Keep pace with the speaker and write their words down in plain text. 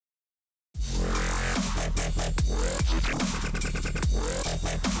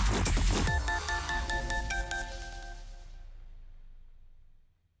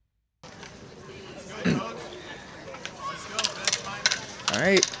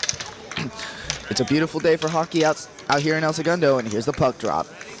right. It's a beautiful day for hockey out here in El Segundo, and here's the puck drop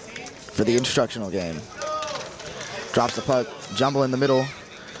for the instructional game. Drops the puck, jumble in the middle.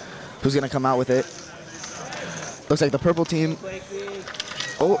 Who's going to come out with it? Looks like the purple team.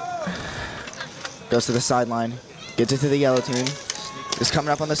 Oh. Goes to the sideline. Gets it to the yellow team. It's coming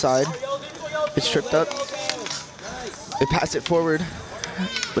up on the side. It's tripped up. They pass it forward,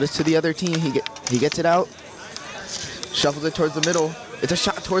 but it's to the other team. He gets it out. Shuffles it towards the middle. It's a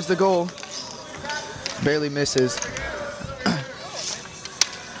shot towards the goal. Barely misses.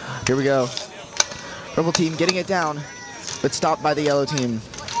 Here we go. Purple team getting it down, but stopped by the yellow team.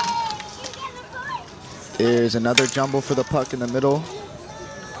 There's another jumble for the puck in the middle.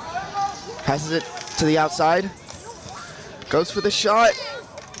 Passes it to the outside. Goes for the shot.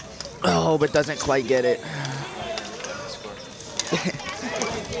 Oh, but doesn't quite get it.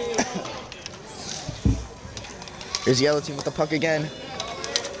 Here's the yellow team with the puck again.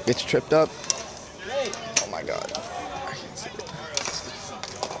 Gets tripped up. Oh my God. I can't see it.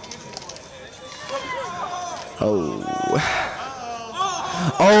 Oh.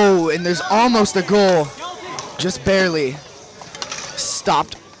 Oh, and there's almost a goal. Just barely.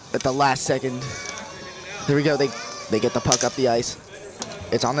 Stopped at the last second. Here we go. They get the puck up the ice.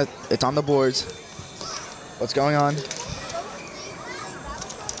 It's on the boards. What's going on?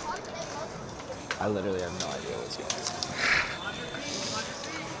 I literally have no idea what's going on.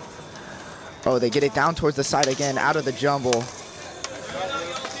 Oh, they get it down towards the side again, out of the jumble.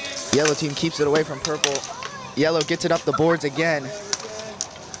 Yellow team keeps it away from purple. Yellow gets it up the boards again.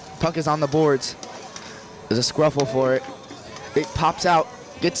 Puck is on the boards. There's a scruffle for it. It pops out,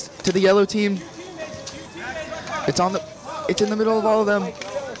 gets to the yellow team. It's in the middle of all of them.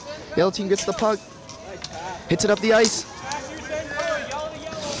 Yellow team gets the puck, hits it up the ice.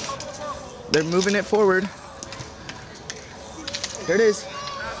 They're moving it forward. There it is.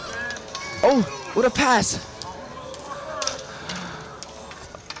 Oh, what a pass.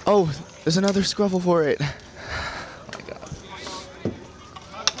 Oh, there's another scruffle for it. Oh my God.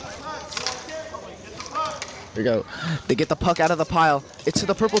 Here we go. They get the puck out of the pile. It's to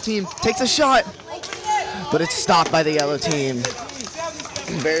the purple team. Takes a shot. But it's stopped by the yellow team.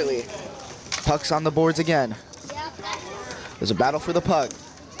 Barely. Puck's on the boards again. There's a battle for the puck.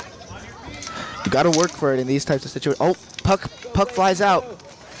 You got to work for it in these types of situations. Oh, puck flies out.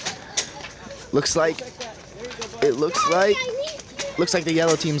 Looks like the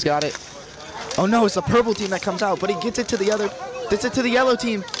yellow team's got it. Oh no, it's the purple team that comes out, but he gets it to the yellow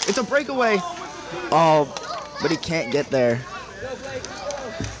team. It's a breakaway. Oh, but he can't get there.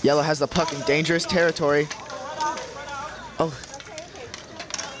 Yellow has the puck in dangerous territory. Oh,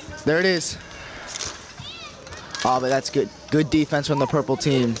 there it is. Oh, but that's good. Good defense from the purple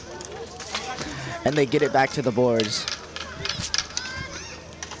team. And they get it back to the boards.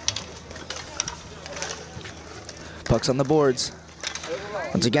 Puck's on the boards.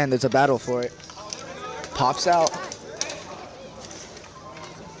 Once again, there's a battle for it. Pops out.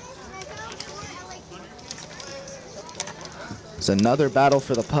 It's another battle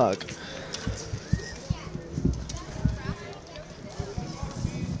for the puck.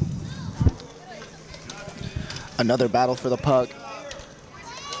 Another battle for the puck.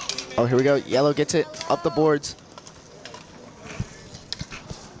 Oh, here we go. Yellow gets it up the boards.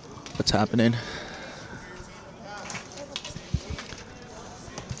 What's happening?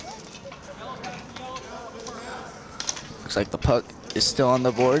 Looks like the puck is still on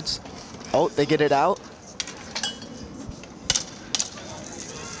the boards. Oh, they get it out.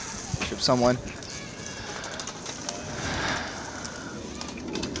 Trip someone.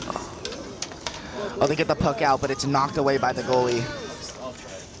 Oh, they get the puck out, but it's knocked away by the goalie.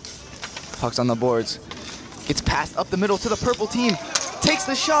 Puck's on the boards. Gets passed up the middle to the purple team. Takes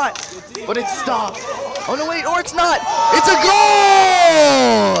the shot, but it's stopped. Oh, no, wait, or it's not. It's a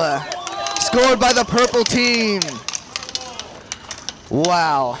goal! Scored by the purple team.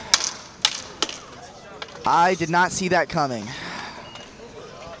 Wow. I did not see that coming.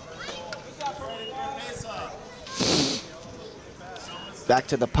 Back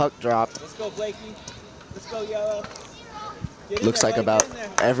to the puck drop. Let's go, Blakey. Let's go, Yellow. Looks like about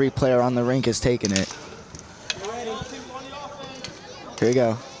every player on the rink is taking it. Here we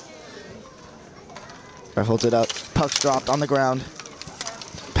go. Ref holds it up. Puck's dropped on the ground.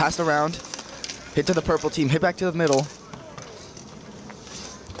 Passed around. Hit to the purple team. Hit back to the middle.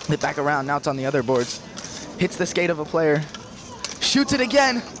 Hit back around. Now it's on the other boards. Hits the skate of a player. Shoots it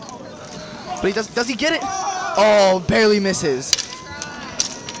again. But he does he get it? Oh, barely misses.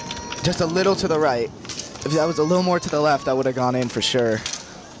 Just a little to the right. If that was a little more to the left, that would have gone in for sure.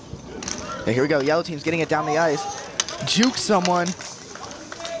 Okay, here we go. Yellow team's getting it down the ice. Juke someone.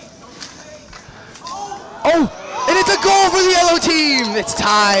 goal for the yellow team. It's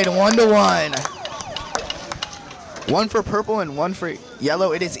tied 1-1. One for purple and one for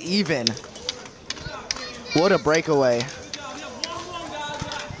yellow. It is even. What a breakaway.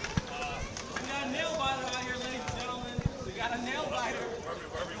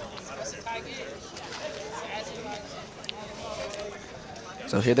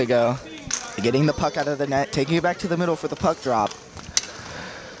 So here they go. Getting the puck out of the net, taking it back to the middle for the puck drop.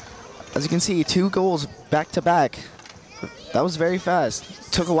 As you can see, 2 goals back to back. That was very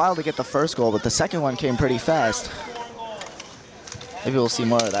fast. Took a while to get the first goal, but the second one came pretty fast. Maybe we'll see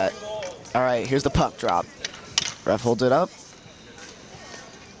more of that. All right, here's the puck drop. Ref holds it up.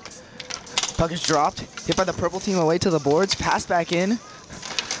 Puck is dropped, hit by the purple team away to the boards, passed back in.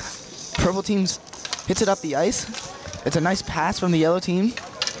 Purple team hits it up the ice. It's a nice pass from the yellow team.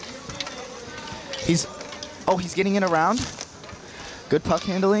 He's getting it around. Good puck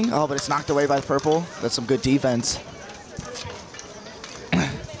handling. Oh, but it's knocked away by purple. That's some good defense.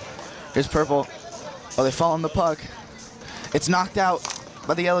 Here's purple. Oh, they fall on the puck. It's knocked out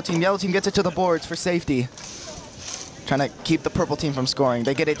by the yellow team. Yellow team gets it to the boards for safety. Trying to keep the purple team from scoring.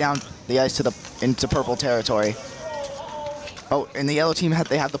 They get it down the ice into purple territory. Oh, and the yellow team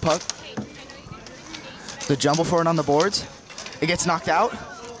they have the puck. The jumble for it on the boards. It gets knocked out.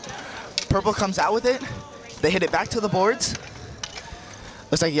 Purple comes out with it. They hit it back to the boards.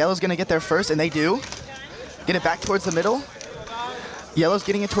 Looks like yellow's gonna get there first, and they do. Get it back towards the middle. Yellow's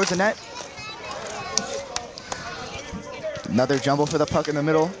getting it towards the net. Another jumble for the puck in the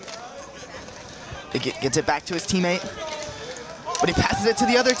middle. It gets it back to his teammate, but he passes it to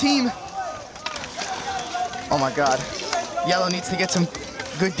the other team. Oh my God. Yellow needs to get some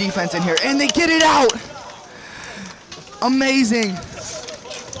good defense in here, and they get it out. Amazing.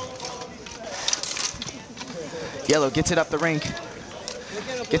 Yellow gets it up the rink.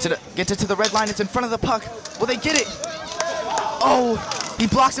 Gets it to the red line. It's in front of the puck. Will they get it? Oh, he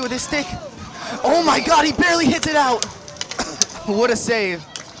blocks it with his stick. Oh my God, he barely hits it out. What a save.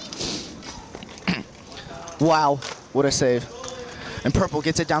 Wow, what a save. And purple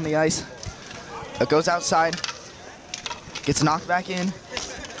gets it down the ice. It goes outside. Gets knocked back in.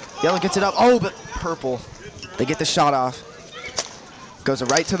 Yellow gets it up. Oh, but purple. They get the shot off. Goes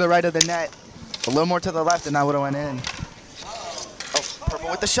right to the right of the net. A little more to the left, and that would have went in. Oh, purple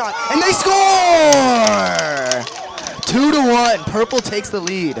with the shot, and they score! 2-1. Purple takes the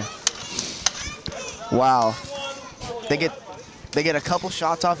lead. Wow. They get a couple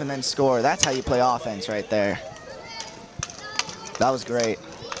shots off and then score. That's how you play offense right there. That was great.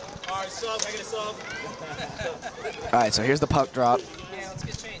 All right, sub. I get a sub. All right, so here's the puck drop. Yeah, let's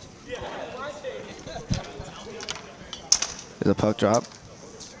get changed. There's a puck drop.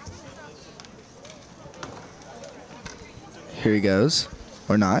 Here he goes,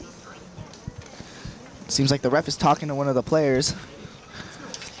 or not. Seems like the ref is talking to one of the players.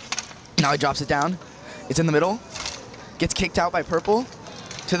 Now he drops it down. It's in the middle. Gets kicked out by purple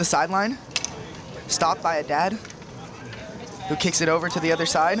to the sideline. Stopped by a dad who kicks it over to the other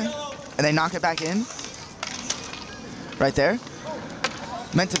side, and they knock it back in. Right there.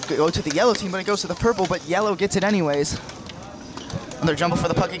 Meant to go to the yellow team, but it goes to the purple, but yellow gets it anyways. Another jumble for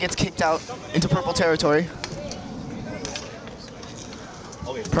the puck. It gets kicked out into purple territory.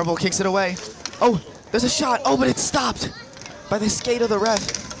 Purple kicks it away. Oh, there's a shot. Oh, but it's stopped by the skate of the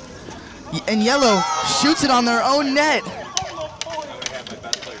ref. And yellow shoots it on their own net.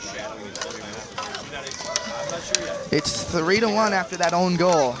 It's 3-1 after that own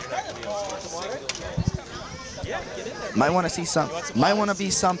goal. Might want to see something. Might want to be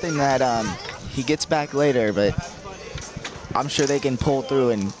something that he gets back later, but I'm sure they can pull through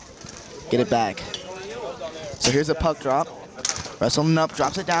and get it back. So here's a puck drop. Wrestling up,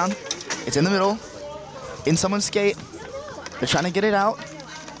 drops it down. It's in the middle, in someone's skate. They're trying to get it out.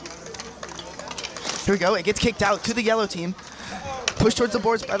 Here we go. It gets kicked out to the yellow team. Pushed towards the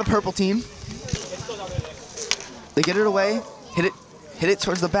boards by the purple team. They get it away. Hit it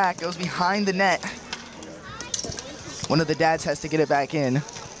towards the back. Goes behind the net. One of the dads has to get it back in.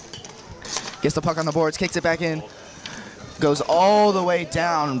 Gets the puck on the boards, kicks it back in. Goes all the way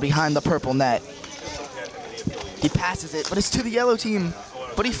down behind the purple net. He passes it, but it's to the yellow team.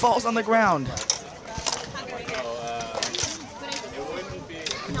 But he falls on the ground.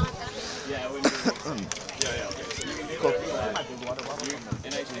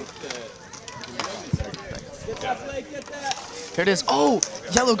 Here it is. Oh,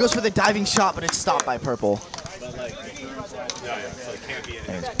 yellow goes for the diving shot, but it's stopped by purple.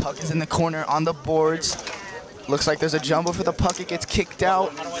 And his puck is in the corner on the boards. Looks like there's a jumbo for the puck. It gets kicked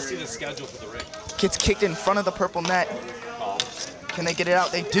out. How do I see the schedule for the ring? Gets kicked in front of the purple net. Can they get it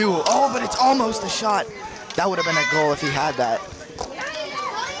out? They do. Oh, but it's almost a shot. That would have been a goal if he had that.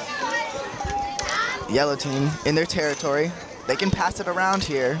 Yellow team in their territory. They can pass it around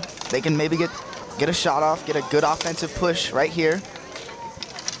here. They can maybe get a shot off, get a good offensive push right here.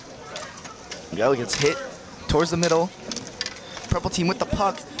 Go, gets hit towards the middle. Purple team with the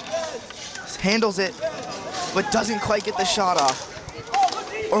puck. Handles it, but doesn't quite get the shot off.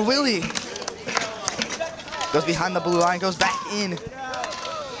 Or will he? Goes behind the blue line, goes back in.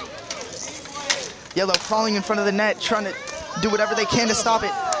 Yellow crawling in front of the net, trying to do whatever they can to stop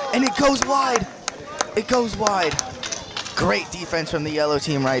it. And it goes wide. It goes wide. Great defense from the yellow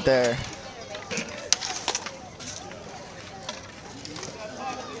team right there.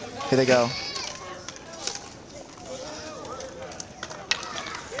 Here they go.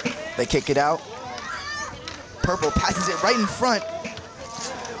 They kick it out. Purple passes it right in front.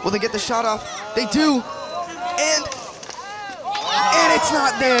 Will they get the shot off? They do. And it's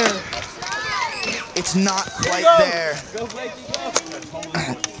not there. It's not quite there.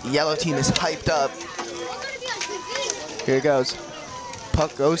 Yellow team is hyped up. Here it goes.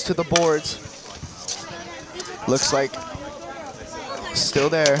 Puck goes to the boards. Looks like still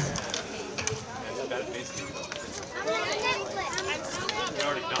there.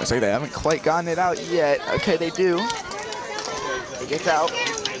 Looks like they haven't quite gotten it out yet. Okay, they do. It gets out.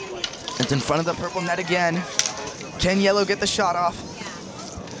 It's in front of the purple net again. Can yellow get the shot off?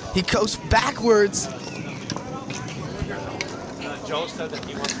 He goes backwards.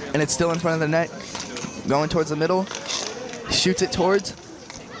 And it's still in front of the net. Going towards the middle. Shoots it towards.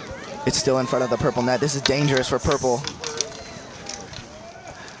 It's still in front of the purple net. This is dangerous for purple.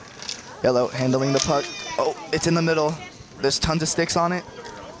 Yellow handling the puck. Oh, it's in the middle. There's tons of sticks on it.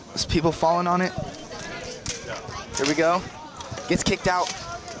 There's people falling on it. Here we go. Gets kicked out.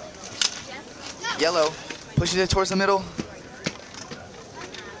 Yellow pushes it towards the middle.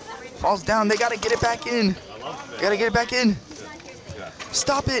 Falls down. They got to get it back in. They got to get it back in.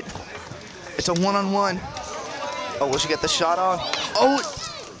 Stop it. It's a one-on-one. Oh, will she get the shot off? Oh,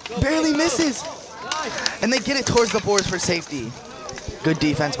 barely misses. And they get it towards the boards for safety. Good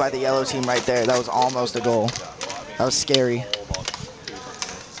defense by the yellow team right there. That was almost a goal. That was scary.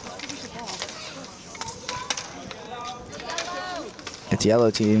 It's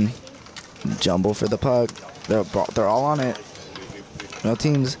yellow team. Jumble for the puck. They're all on it. No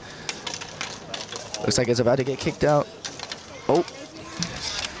teams. Looks like it's about to get kicked out. Oh.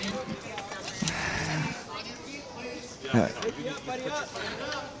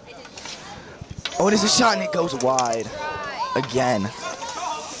 Oh, it is a shot and it goes wide. Again.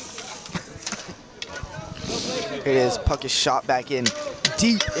 Here it is. Puck is shot back in.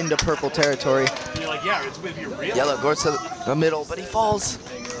 Deep into purple territory. Yellow goes to the middle, but he falls.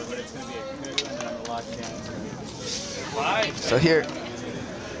 So here,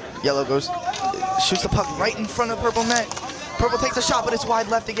 yellow goes, shoots the puck right in front of purple net. Purple takes a shot, but it's wide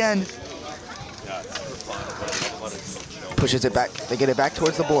left again. Pushes it back. They get it back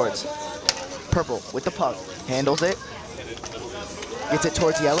towards the boards. Purple with the puck. Handles it. Gets it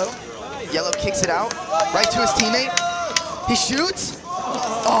towards yellow. Yellow kicks it out. Right to his teammate. He shoots.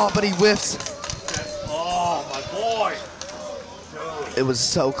 Oh, but he whiffs. Oh, my boy. It was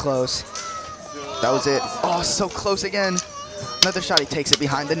so close. That was it. Oh, so close again. Another shot. He takes it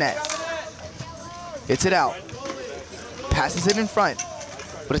behind the net. Gets it out. Passes it in front.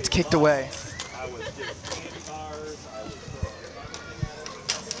 But it's kicked away.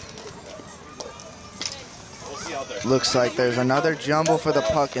 Looks like there's another jumble for the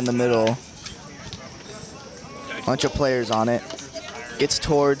puck in the middle. Bunch of players on it. Gets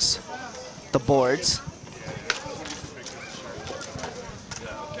towards the boards.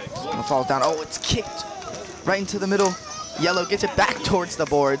 One falls down. Oh, it's kicked right into the middle. Yellow gets it back towards the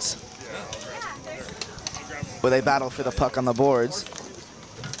boards. Where they battle for the puck on the boards.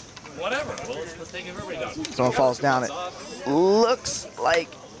 Whatever. Well, it's the thing everybody does. Someone falls down. It looks like...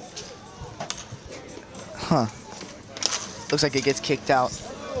 Looks like it gets kicked out.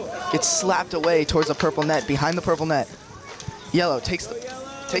 Gets slapped away towards the purple net, behind the purple net. Yellow takes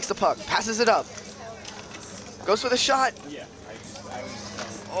the puck, passes it up. Goes for the shot.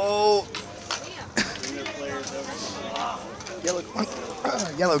 Oh.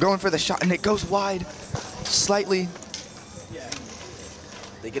 Yellow going for the shot, and it goes wide slightly.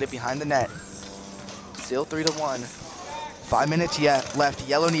 They get it behind the net. Still 3-1. 5 minutes yet left.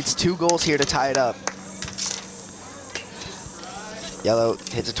 Yellow needs 2 goals here to tie it up. Yellow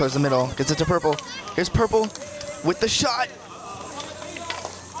hits it towards the middle, gets it to purple. Here's purple with the shot.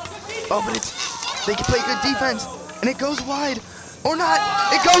 Oh, but they can play good defense, and it goes wide, or not.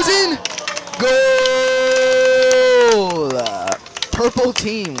 It goes in. Goal! Purple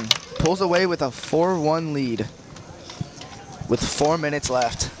team pulls away with a 4-1 lead with 4 minutes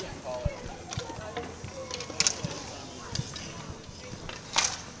left.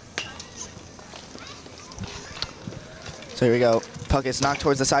 So here we go. Puck is knocked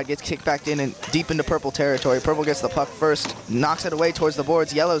towards the side, gets kicked back in and deep into purple territory. Purple gets the puck first, knocks it away towards the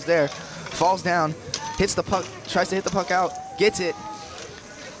boards. Yellow's there, falls down, hits the puck, tries to hit the puck out, gets it.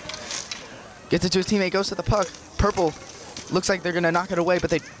 Gets it to his teammate, goes to the puck. Purple looks like they're gonna knock it away, but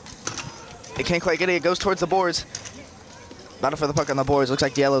they can't quite get it. It goes towards the boards. Battle for the puck on the boards. Looks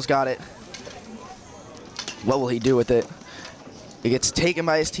like Yellow's got it. What will he do with it? It gets taken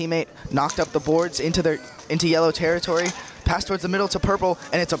by his teammate, knocked up the boards into Yellow territory. Pass towards the middle to Purple,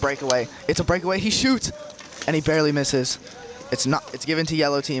 and it's a breakaway. It's a breakaway. He shoots, and he barely misses. It's given to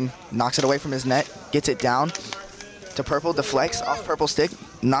Yellow team. Knocks it away from his net. Gets it down to Purple. Deflects off Purple stick.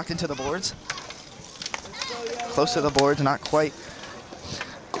 Knocked into the boards. Close to the boards, not quite.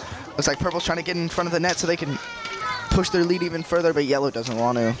 Looks like Purple's trying to get in front of the net so they can push their lead even further, but Yellow doesn't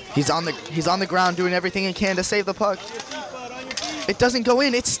want to. He's on the ground doing everything he can to save the puck. It doesn't go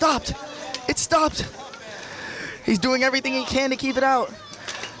in. It's stopped. It's stopped. He's doing everything he can to keep it out.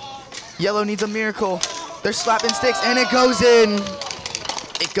 Yellow needs a miracle. They're slapping sticks, and it goes in.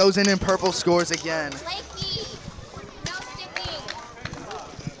 It goes in, and Purple scores again.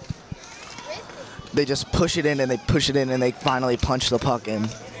 They just push it in, and they push it in, and they finally punch the puck in.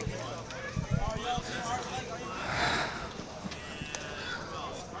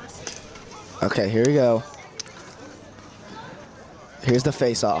 Okay, here we go. Here's the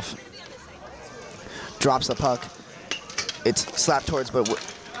face-off. Drops the puck. It's slapped towards, but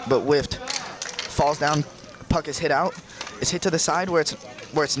whiffed. Falls down. Puck is hit out. It's hit to the side where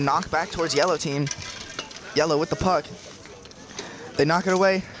it's knocked back towards Yellow team. Yellow with the puck. They knock it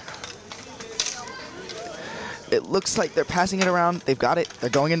away. It looks like they're passing it around. They've got it.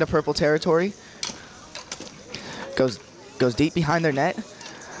 They're going into Purple territory. Goes deep behind their net.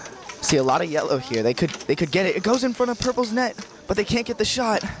 See a lot of Yellow here. They could get it. It goes in front of Purple's net, but they can't get the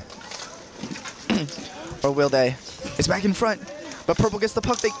shot. Or will they? It's back in front, but Purple gets the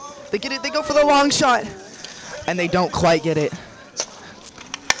puck. They get it. They go for the long shot, and they don't quite get it.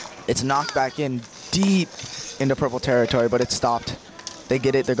 It's knocked back in deep into Purple territory, but it's stopped. They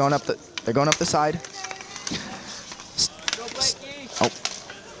get it. They're going up the side. Oh,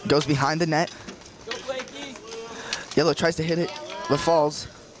 goes behind the net. Yellow tries to hit it, but falls.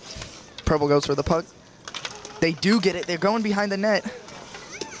 Purple goes for the puck. They do get it. They're going behind the net.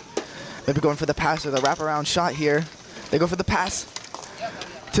 Maybe going for the pass or the wraparound shot here. They go for the pass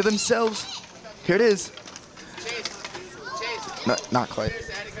to themselves. Here it is. No, not quite.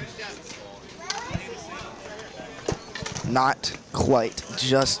 Not quite.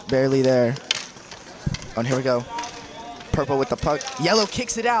 Just barely there. Oh, and here we go. Purple with the puck. Yellow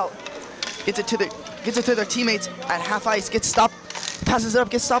kicks it out. Gets it to their teammates at half ice. Gets stopped. Passes it up.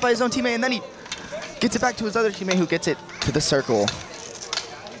 Gets stopped by his own teammate, and then he gets it back to his other teammate, who gets it to the circle.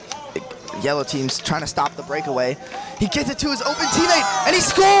 Yellow team's trying to stop the breakaway. He gets it to his open teammate, and he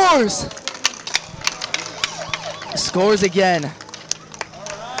scores! Scores again.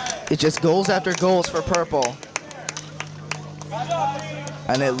 It's just goals after goals for Purple.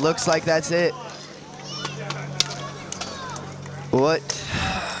 And it looks like that's it. What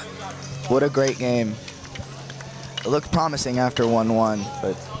a great game. It looked promising after 1-1,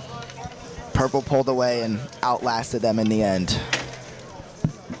 but Purple pulled away and outlasted them in the end.